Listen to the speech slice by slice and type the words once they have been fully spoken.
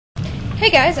Hey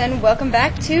guys, and welcome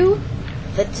back to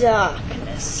The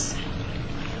Darkness.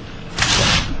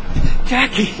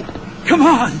 Jackie, come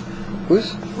on!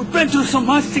 Who's? We've been through so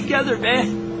much together,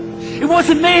 man. It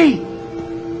wasn't me!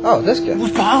 Oh, this guy. It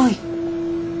was Polly.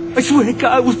 I swear to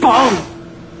God, it was Polly.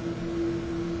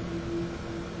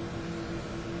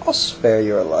 I'll spare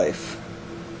your life,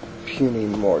 puny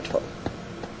mortal.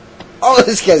 Oh,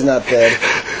 this guy's not dead.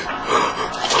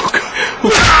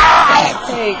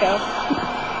 There you go.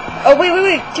 Oh, wait.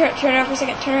 Turn around for a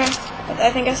second. Turn around. I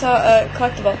think I saw a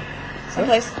collectible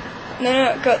someplace.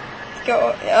 No. Go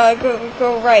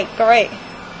right. Go right.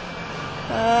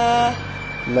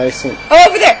 Nice and... Oh,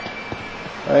 over there!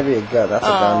 Maybe a gun. That's a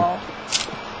gun.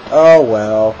 Oh,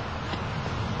 well.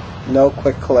 No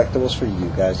quick collectibles for you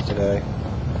guys today.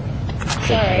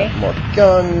 Sorry. More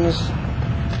guns.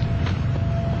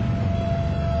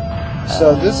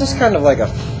 So this is kind of like a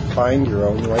find your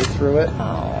own way through it.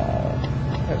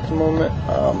 At the moment.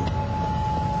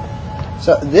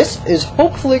 So this is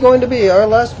hopefully going to be our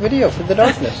last video for The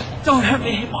Darkness. Don't hurt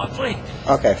me anymore, please.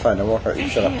 Okay, fine. I won't hurt you.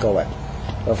 Shut up. Go away.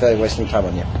 Don't feel like wasting time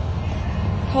on you.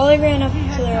 Polly ran up to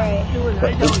the right.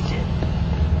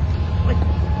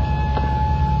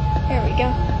 There we go.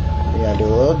 You gotta do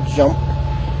a little jump.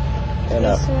 And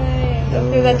up. This way. Go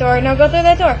through that door. No, go through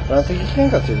that door. I don't think you can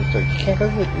go through the door. You can't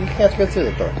go through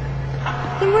the door.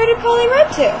 Then where did Polly run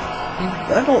to?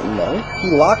 I don't know. He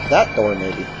locked that door,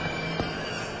 maybe.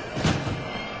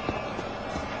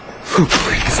 Oh,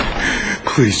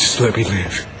 please, just let me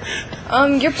live.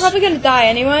 You're probably gonna die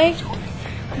anyway.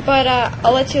 But,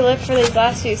 I'll let you live for these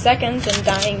last few seconds in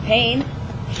dying pain.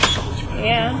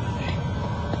 Yeah.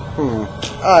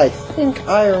 I think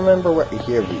I remember where...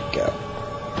 Here we go.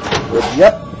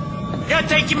 Yep. You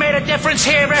think you made a difference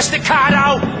here,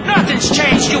 Estacado? Nothing's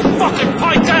changed, you fucking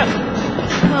pointer!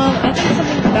 I think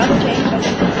something's about to change. I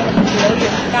think you're gonna blow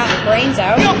your fat brains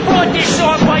out. You brought this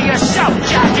on by yourself,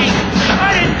 Jackie!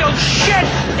 I didn't do shit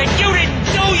that you didn't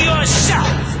do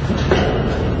yourself!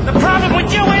 The problem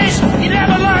with you is, you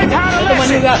never learned how to You're the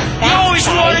one who listen! got You fat always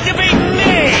thighs. wanted to be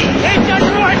me! It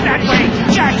doesn't work that way,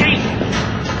 Jackie!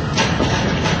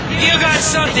 You got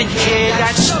something, kid.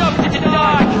 That stuff in the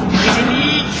dark is a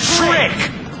neat trick.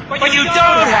 But you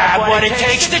don't have what it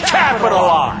takes to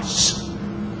capitalize.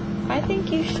 I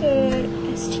think you should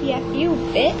STFU,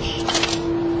 bitch.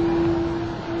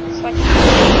 So I can...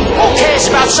 Who cares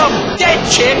about some dead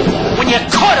chick when you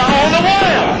cut her on the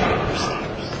wire?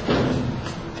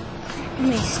 How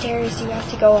many stairs do you have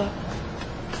to go up?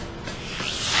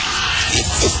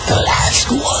 This is the last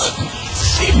one.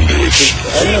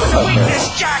 This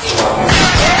Jackie!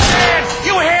 Dead man!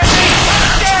 You hear me?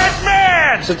 Dead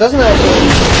man! So it doesn't actually...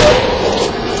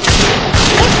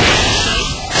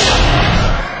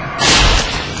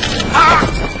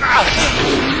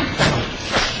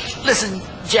 Listen,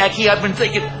 Jackie, I've been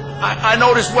thinking. I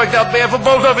know this worked out bad for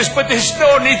both of us, but this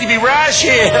store needs to be rash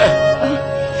here.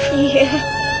 Yeah.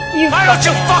 You... Why don't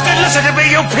you fucking listen to me,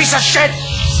 you piece of shit?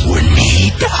 When he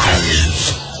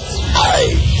dies,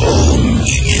 I own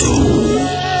you.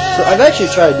 So I've actually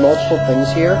tried multiple things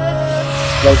here.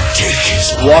 Like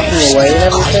walking away and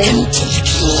everything.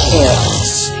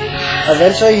 Yeah.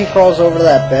 Eventually he crawls over to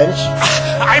that bench.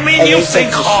 I mean, you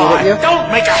think hard.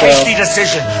 Don't make a hasty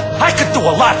decision. I could do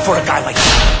a lot for a guy like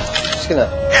you. Just gonna...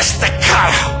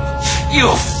 Estacado, you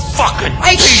fucking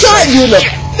I piece shot of you in the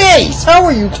shit. face! How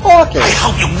are you talking? I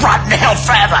hope you rot in hell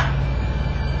forever.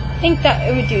 I think that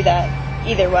it would do that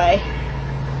either way.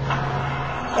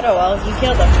 But oh well, you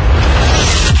killed him.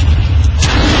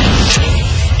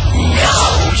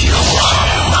 Now you are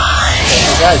mine.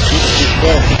 Oh, guys, keep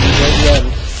dancing. Keep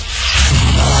dancing.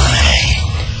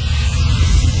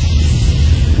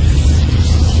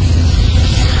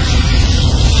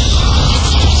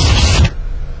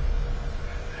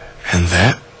 And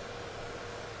that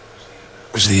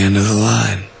was the end of the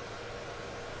line.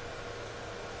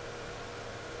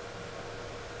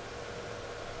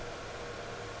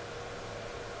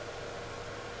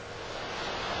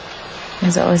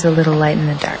 There's always a little light in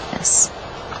the darkness.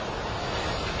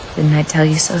 Didn't I tell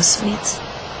you so, sweets?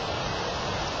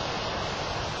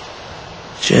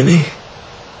 Jenny?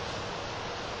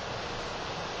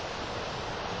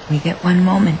 We get one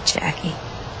moment, Jackie.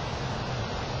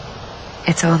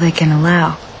 It's all they can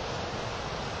allow.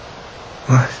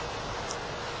 What?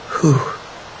 Who?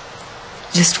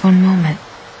 Just one moment.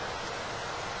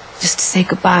 Just to say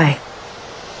goodbye.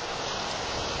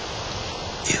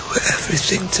 You were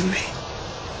everything to me.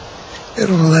 And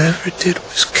all I ever did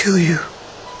was kill you.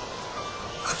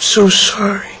 I'm so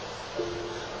sorry.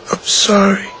 I'm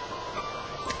sorry.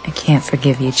 I can't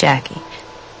forgive you, Jackie.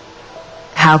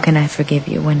 How can I forgive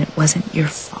you when it wasn't your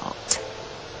fault?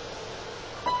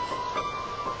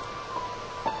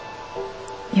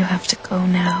 You have to go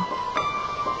now.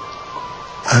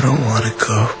 I don't want to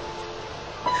go.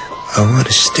 I want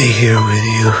to stay here with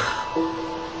you.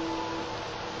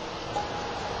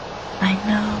 I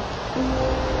know.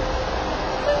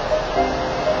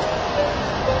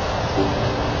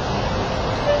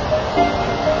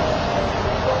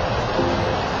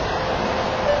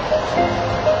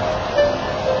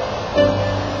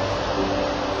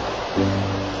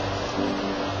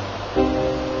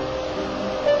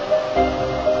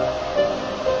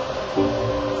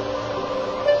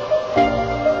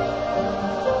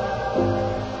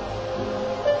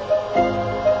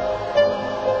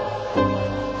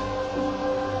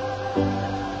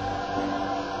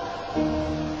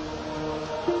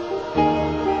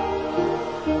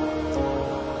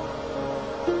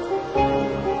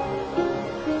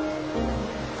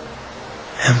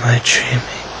 Am I dreaming?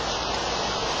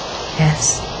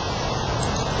 Yes.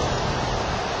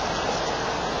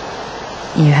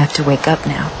 You have to wake up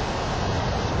now.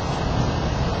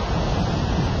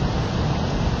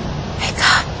 Wake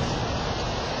up.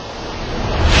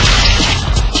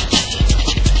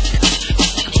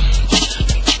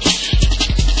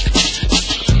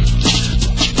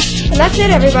 And that's it,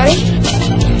 everybody.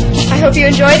 I hope you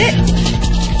enjoyed it.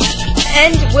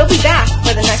 And we'll be back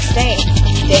for the next day.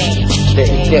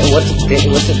 What's a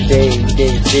day?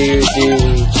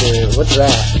 What's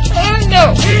that?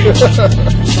 No.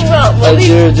 Well,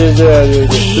 we'll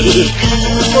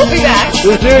be back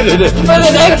for the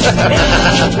next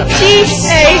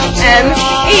GAME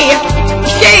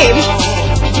game,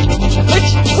 which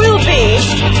will be.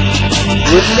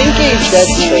 We're thinking Dead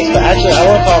Space, but actually I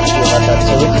want to talk to you about that,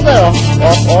 so we can let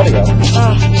off audio.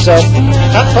 So,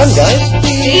 have fun, guys.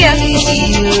 See ya.